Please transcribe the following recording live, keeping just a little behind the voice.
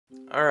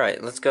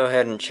Alright, let's go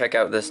ahead and check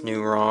out this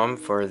new ROM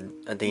for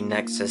the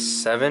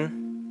Nexus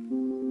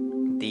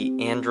 7,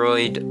 the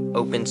Android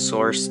Open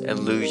Source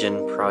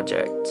Illusion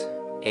Project,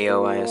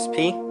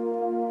 AOSP,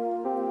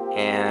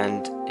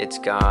 and it's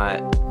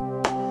got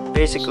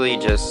basically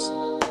just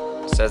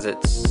says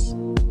it's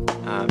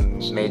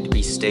made to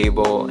be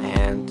stable,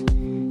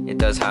 and it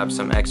does have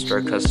some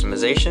extra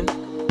customization.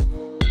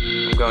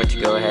 I'm going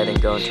to go ahead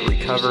and go into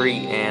recovery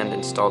and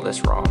install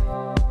this ROM.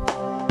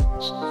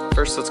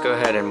 First, let's go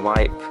ahead and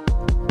wipe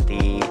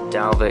the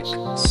Dalvik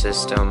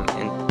system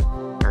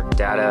or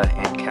data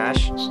and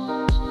cache.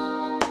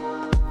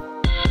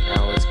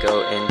 Now let's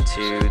go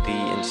into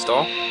the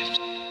install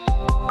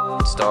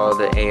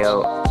the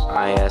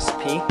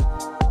AOSP.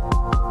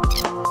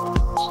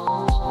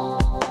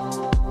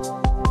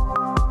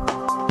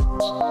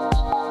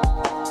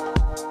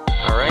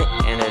 Alright,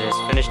 and it is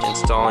finished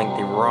installing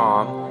the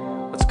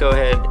ROM. Let's go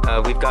ahead,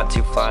 we've got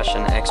to flash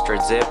an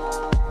extra zip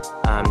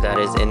that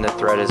is in the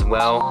thread as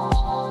well.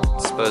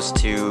 It's supposed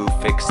to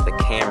fix the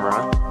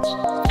camera.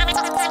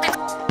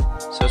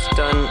 So it's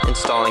done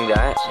installing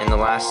that, and then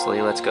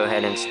lastly, let's go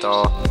ahead and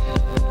install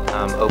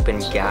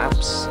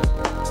OpenGApps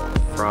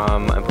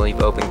from, I believe,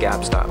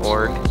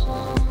 opengaps.org,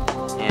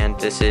 and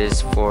this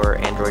is for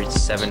Android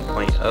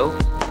 7.0.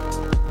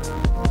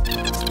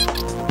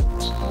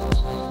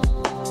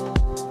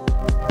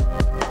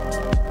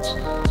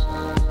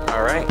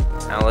 Alright,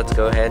 now let's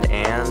go ahead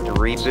and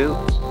reboot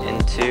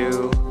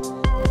into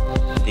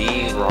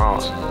the ROM.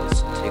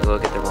 Let's take a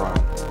look at the ROM.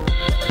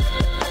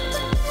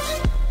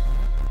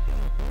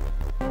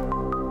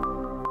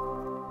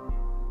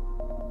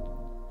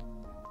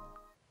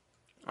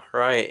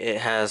 Alright, it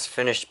has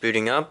finished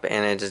booting up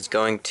and it is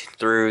going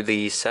through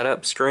the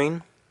setup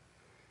screen.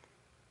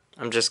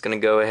 I'm just going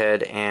to go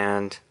ahead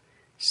and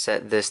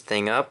set this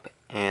thing up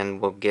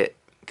and we'll get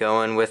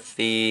going with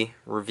the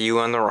review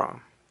on the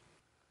ROM.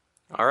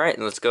 Alright,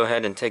 let's go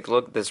ahead and take a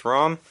look at this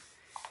ROM.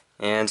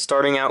 And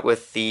starting out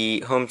with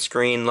the home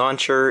screen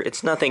launcher,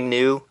 it's nothing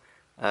new.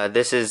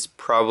 This is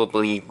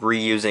probably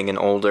reusing an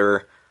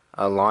older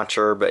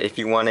launcher, but if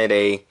you wanted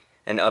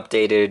an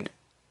updated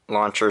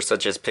launcher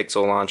such as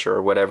Pixel Launcher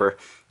or whatever,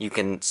 you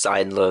can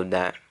sideload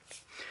that.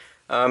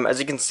 As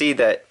you can see,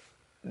 that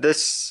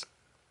this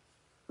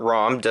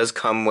ROM does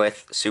come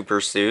with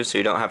SuperSU, so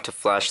you don't have to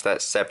flash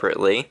that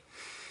separately.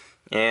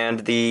 And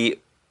these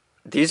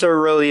are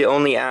really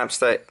only apps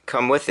that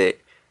come with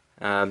it.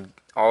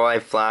 All I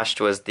flashed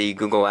was the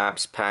Google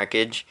Apps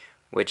package,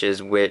 which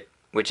is what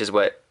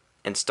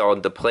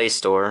installed the Play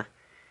Store,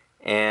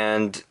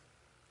 and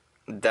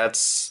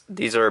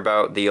these are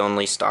about the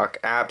only stock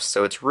apps,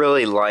 so it's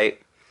really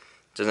light.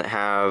 Doesn't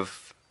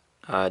have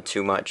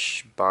too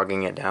much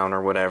bogging it down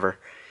or whatever.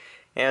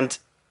 And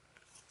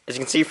as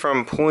you can see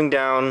from pulling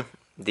down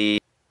the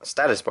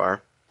status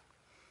bar,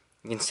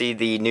 you can see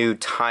the new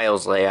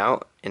tiles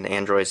layout in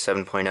Android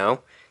 7.0.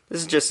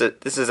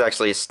 This is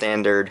actually a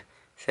standard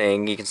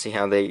thing. You can see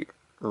how they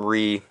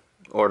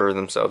reorder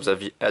themselves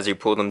as you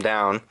pull them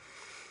down.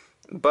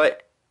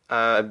 But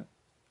in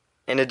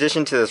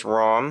addition to this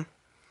ROM,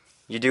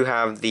 you do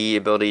have the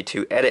ability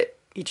to edit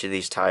each of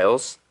these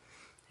tiles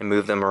and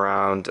move them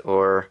around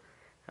or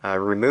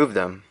remove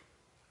them.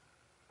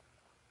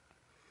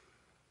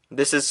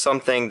 This is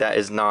something that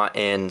is not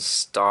in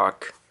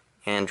stock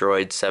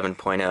Android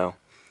 7.0,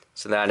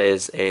 so that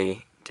is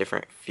a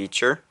different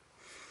feature.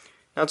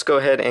 Now let's go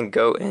ahead and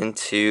go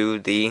into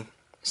the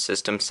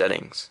system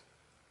settings.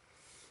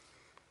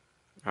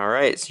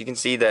 Alright, so you can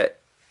see that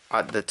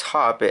at the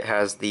top it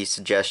has the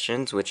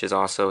suggestions, which is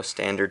also a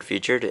standard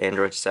feature to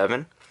Android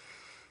 7,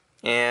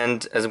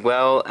 and as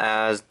well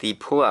as the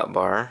pull-out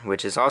bar,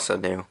 which is also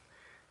new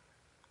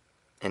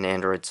in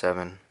Android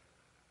 7.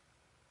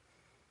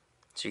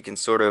 So you can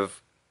sort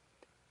of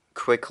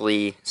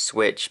quickly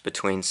switch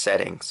between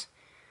settings.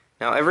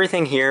 Now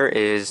everything here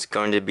is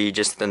going to be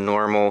just the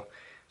normal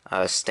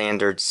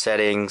standard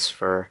settings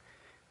for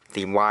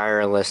the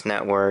wireless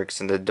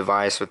networks and the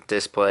device with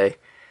display,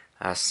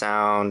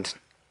 sound,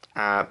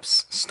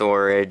 apps,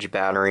 storage,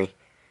 battery,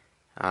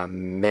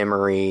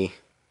 memory,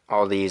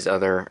 all these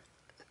other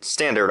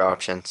standard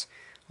options.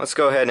 Let's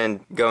go ahead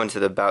and go into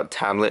the About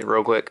tablet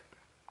real quick,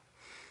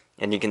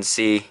 and you can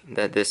see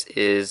that this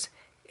is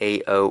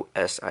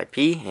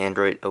AOSiP,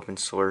 Android Open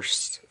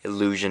Source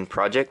Illusion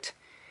Project,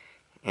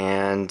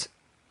 and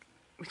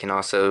we can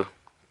also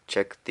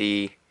check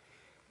the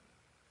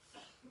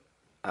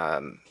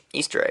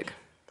Easter egg.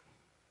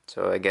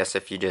 So I guess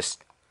if you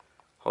just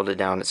hold it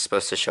down, it's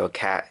supposed to show a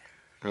cat.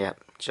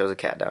 Yep, it shows a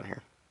cat down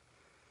here.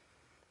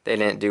 They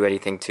didn't do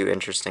anything too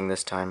interesting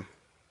this time.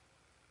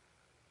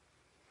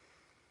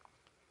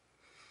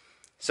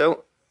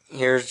 So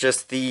here's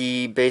just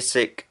the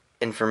basic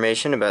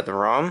information about the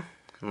ROM.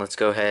 And let's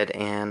go ahead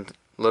and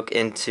look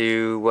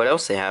into what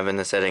else they have in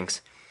the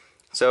settings.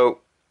 So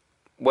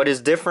what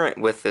is different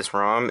with this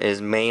ROM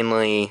is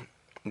mainly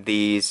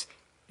these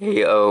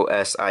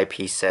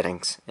AOSiP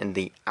settings in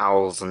the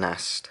Owl's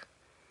Nest.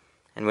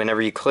 And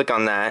whenever you click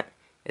on that,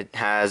 it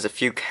has a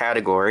few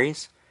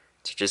categories,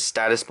 such as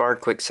status bar,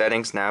 quick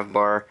settings, nav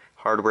bar,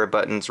 hardware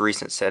buttons,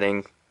 recent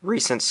setting,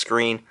 recent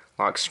screen,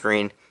 lock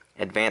screen,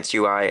 advanced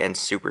UI, and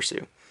Super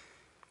SU.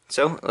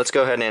 So let's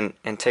go ahead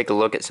and take a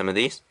look at some of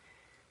these.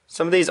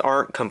 Some of these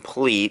aren't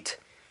complete.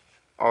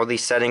 All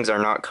these settings are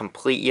not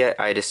complete yet.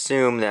 I'd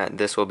assume that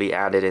this will be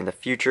added in the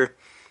future.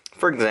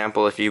 For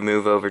example, if you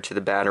move over to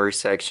the battery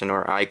section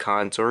or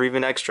icons or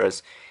even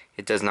extras,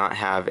 it does not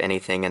have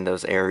anything in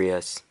those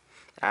areas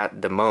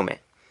at the moment.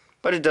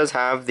 But it does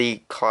have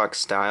the clock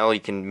style. You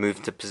can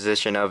move the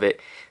position of it,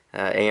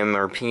 AM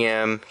or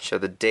PM, show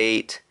the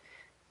date,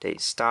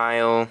 date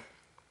style,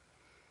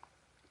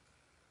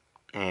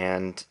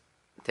 and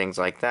things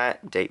like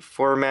that, date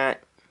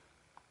format.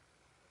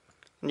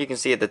 And you can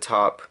see at the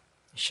top,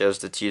 it shows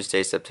the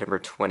Tuesday, September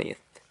 20th.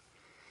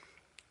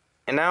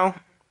 And now,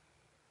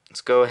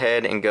 let's go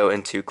ahead and go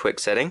into quick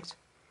settings.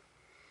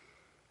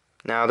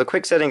 Now the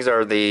quick settings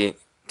are the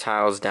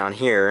tiles down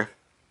here,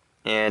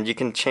 and you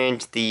can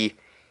change the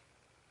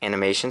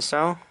animation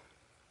style.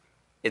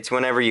 It's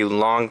whenever you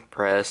long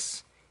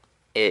press,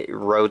 it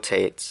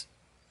rotates.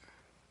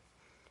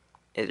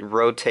 It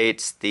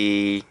rotates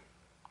the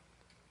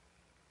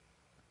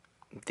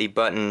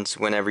buttons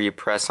whenever you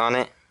press on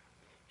it.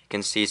 You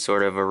can see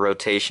sort of a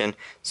rotation.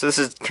 So this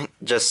is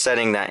just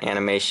setting that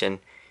animation.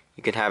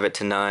 You could have it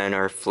to none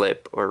or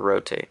flip or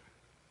rotate.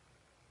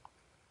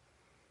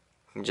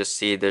 You can just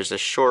see there's a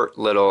short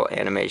little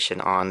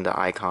animation on the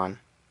icon.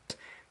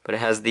 But it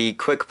has the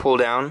quick pull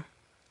down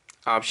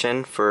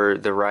option for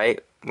the right,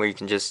 where you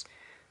can just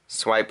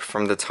swipe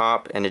from the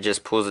top and it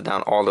just pulls it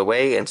down all the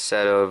way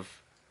instead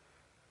of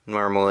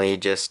normally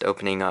just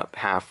opening up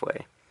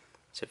halfway.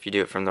 So if you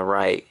do it from the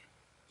right,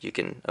 you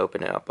can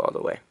open it up all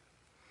the way.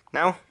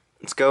 Now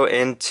let's go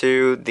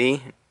into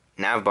the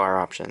navbar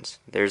options.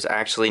 There's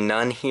actually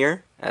none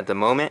here at the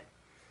moment,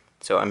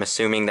 so I'm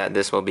assuming that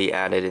this will be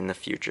added in the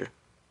future.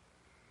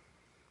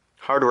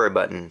 Hardware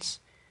buttons.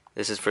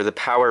 This is for the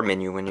power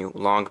menu. When you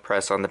long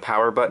press on the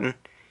power button,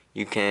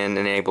 you can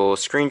enable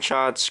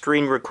screenshots,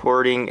 screen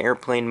recording,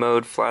 airplane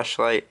mode,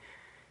 flashlight,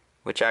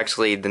 which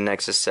actually the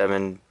Nexus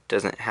 7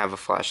 doesn't have a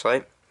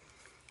flashlight,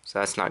 so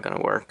that's not going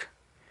to work.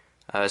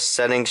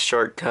 Settings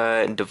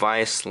shortcut,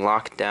 device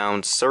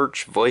lockdown,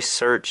 search, voice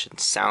search, and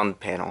sound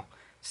panel.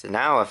 So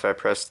now if I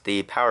press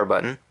the power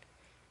button,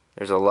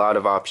 there's a lot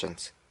of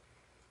options.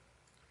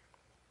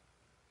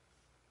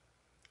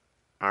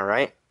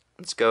 Alright,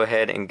 let's go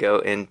ahead and go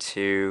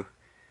into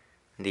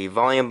the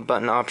volume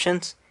button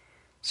options.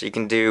 So you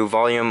can do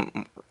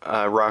volume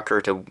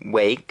rocker to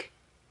wake,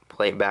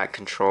 playback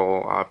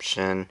control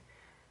option,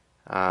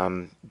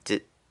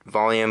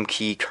 volume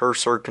key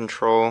cursor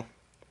control,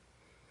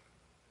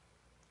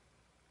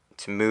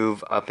 to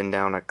move up and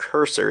down a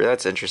cursor.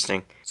 That's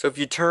interesting. So if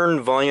you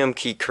turn volume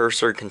key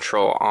cursor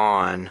control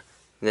on,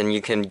 then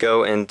you can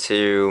go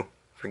into,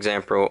 for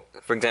example,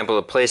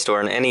 the Play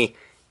Store, and any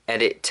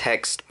edit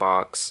text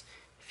box.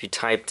 If you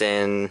typed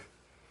in,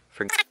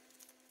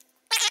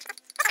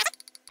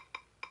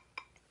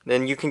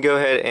 then you can go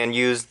ahead and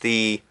use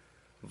the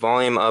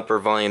volume up or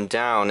volume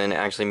down, and it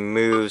actually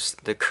moves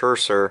the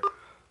cursor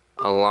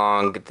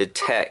along the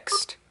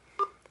text.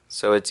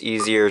 So it's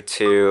easier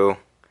to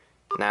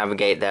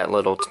navigate that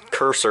little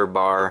cursor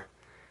bar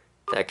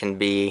that can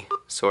be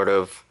sort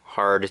of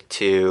hard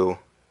to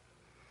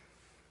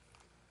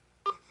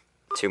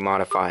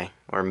modify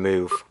or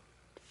move.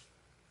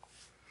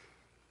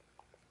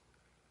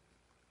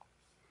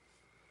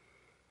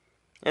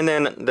 And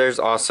then there's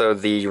also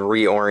the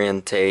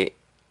reorientate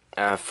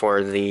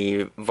for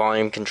the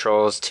volume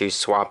controls, to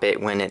swap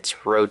it when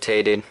it's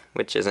rotated,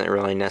 which isn't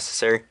really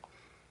necessary.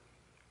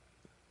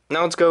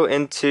 Now let's go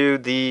into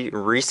the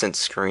recent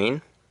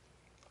screen.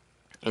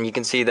 And you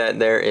can see that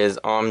there is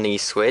Omni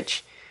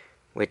switch,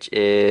 which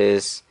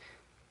is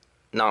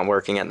not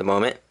working at the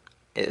moment.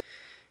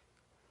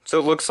 So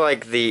it looks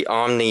like the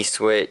Omni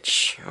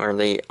switch or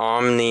the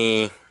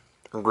Omni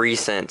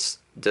recents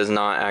does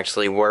not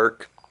actually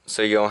work.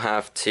 So you'll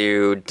have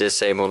to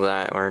disable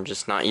that or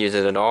just not use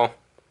it at all.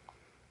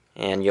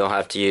 And you'll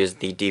have to use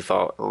the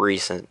default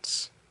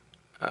recents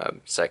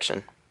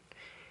section.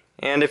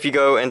 And if you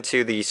go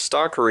into the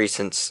stock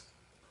recents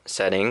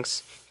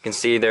settings, you can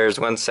see there's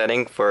one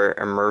setting for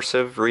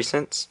immersive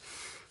recents.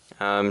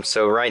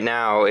 So right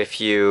now,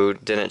 if you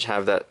didn't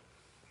have that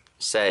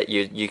set,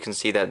 you can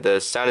see that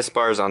the status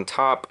bar is on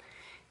top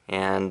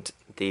and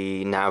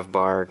the nav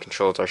bar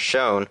controls are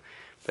shown.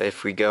 But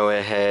if we go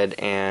ahead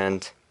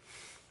and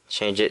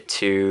change it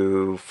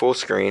to full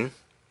screen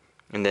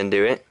and then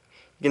do it,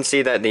 you can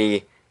see that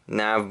the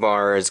nav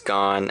bar is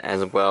gone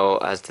as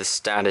well as the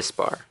status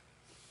bar.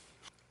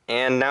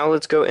 And now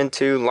let's go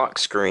into lock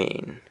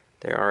screen.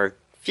 There are a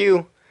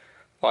few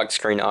lock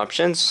screen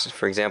options.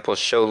 For example,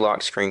 show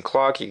lock screen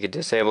clock. You could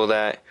disable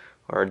that,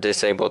 or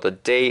disable the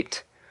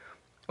date,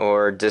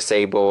 or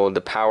disable the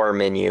power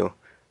menu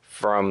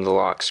from the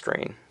lock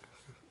screen.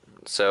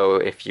 So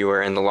if you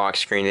were in the lock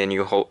screen and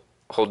you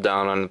hold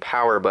down on the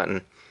power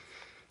button,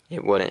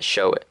 it wouldn't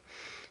show it.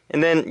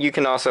 And then you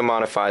can also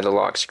modify the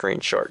lock screen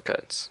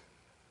shortcuts.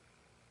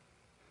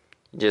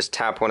 You just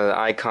tap one of the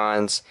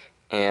icons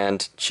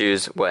and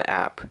choose what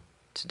app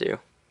to do.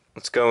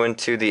 Let's go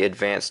into the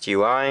advanced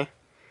UI.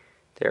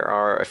 There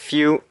are a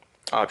few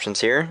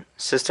options here.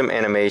 System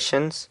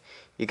animations.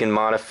 You can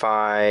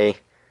modify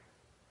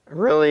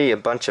really a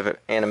bunch of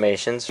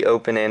animations. The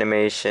open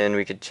animation,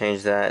 we could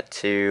change that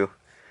to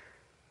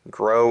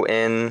grow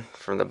in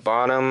from the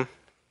bottom.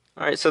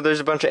 Alright, so there's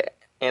a bunch of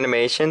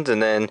animations,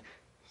 and then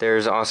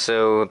there's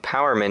also a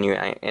power menu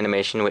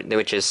animation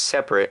which is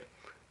separate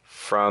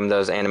from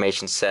those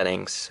animation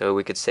settings. So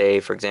we could say,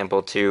 for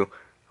example, to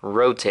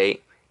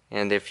rotate,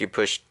 and if you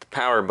push the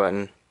power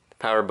button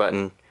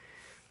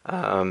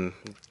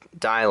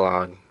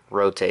dialog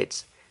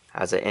rotates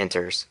as it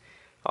enters.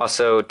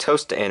 Also,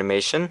 toast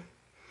animation,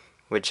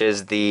 which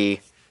is the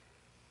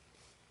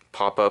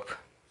pop-up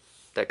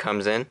that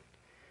comes in.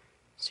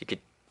 So you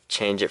could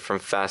change it from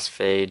fast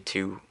fade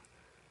to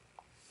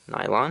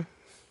nylon,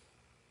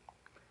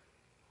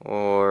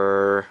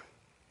 or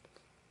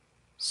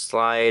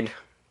slide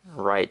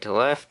right to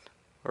left,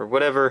 or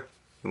whatever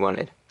you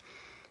wanted.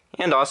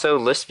 And also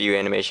list view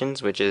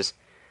animations, which is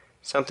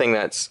something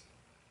that's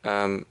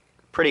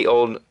pretty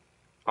old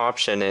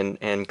option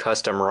in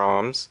custom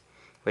ROMs,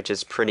 which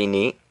is pretty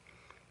neat.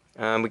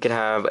 We could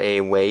have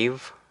a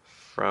wave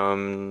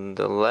from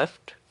the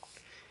left.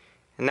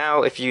 And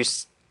now if you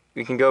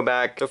can go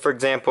back, so for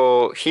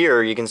example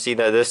here you can see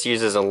that this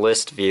uses a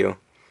list view,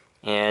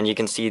 and you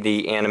can see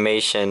the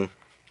animation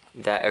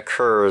that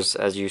occurs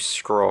as you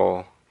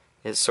scroll.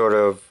 It sort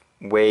of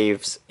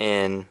waves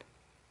in.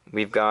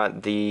 We've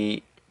got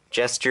the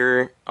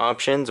gesture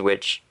options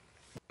which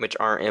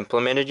aren't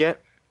implemented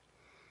yet.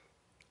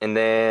 And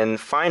then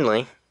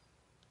finally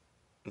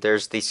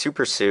there's the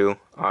SuperSU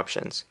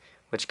options,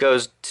 which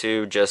goes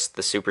to just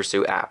the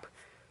SuperSU app,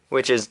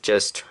 which is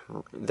just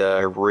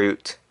the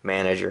root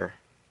manager.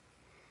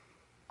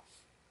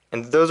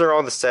 And those are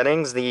all the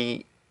settings.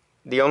 The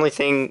only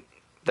thing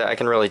that I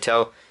can really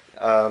tell,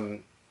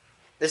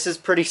 this is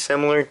pretty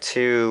similar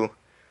to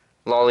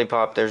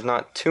Lollipop. There's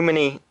not too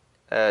many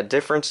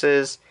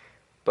differences,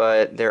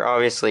 but there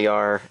obviously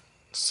are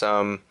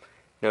some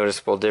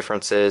noticeable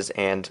differences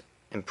and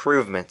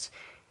improvements.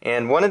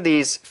 And one of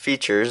these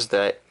features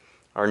that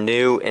are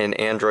new in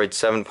Android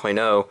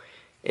 7.0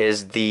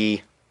 is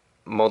the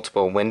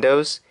multiple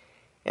windows.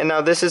 And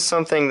now this is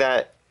something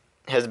that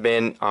has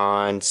been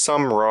on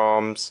some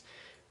ROMs,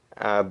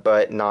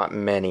 but not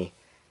many.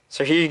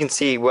 So here you can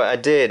see what I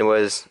did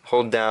was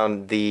hold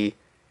down the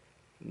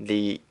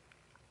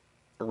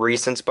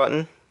recents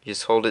button. You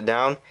just hold it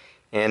down,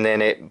 and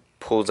then it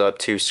pulls up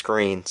two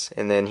screens.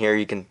 And then here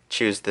you can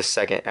choose the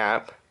second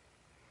app.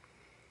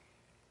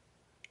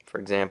 For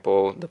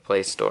example, the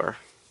Play Store.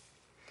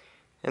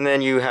 And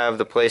then you have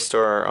the Play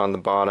Store on the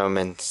bottom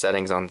and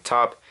settings on the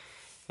top.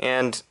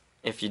 And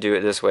if you do it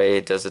this way,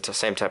 it does the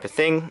same type of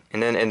thing.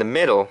 And then in the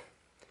middle,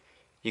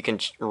 you can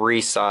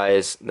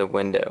resize the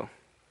window.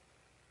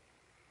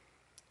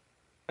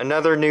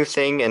 Another new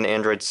thing in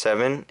Android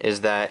 7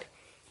 is that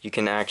you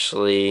can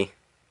actually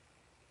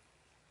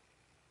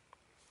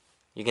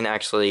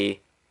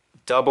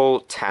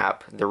double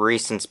tap the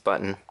recents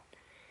button,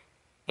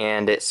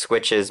 and it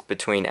switches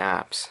between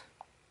apps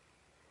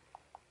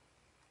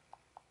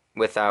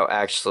without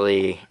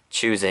actually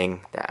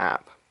choosing the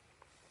app.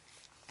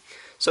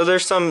 So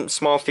there's some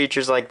small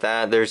features like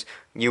that. There's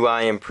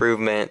UI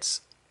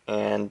improvements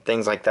and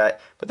things like that.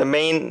 But the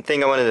main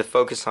thing I wanted to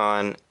focus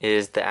on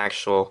is the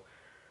actual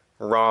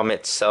ROM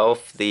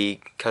itself, the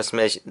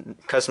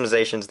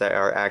customizations that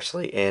are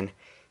actually in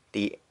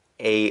the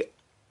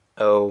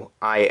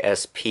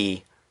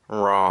AOSP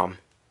ROM.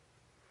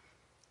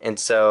 And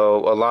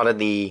so a lot of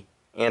the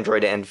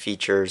Android N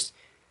features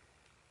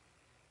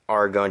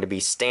are going to be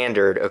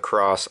standard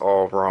across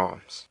all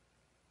ROMs.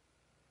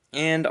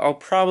 And I'll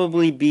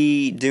probably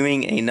be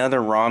doing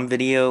another ROM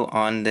video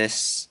on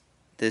this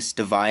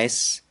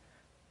device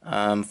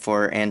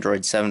for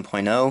Android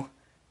 7.0.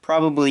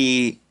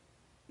 Probably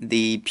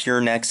the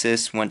Pure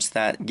Nexus once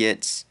that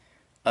gets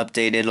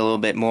updated a little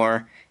bit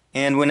more.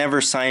 And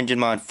whenever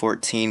CyanogenMod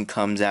 14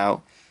 comes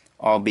out,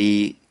 I'll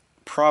be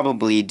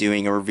probably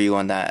doing a review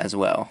on that as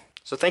well.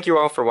 So thank you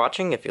all for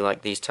watching. If you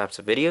like these types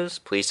of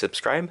videos, please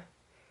subscribe.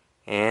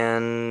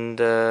 And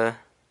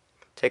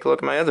take a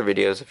look at my other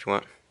videos if you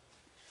want.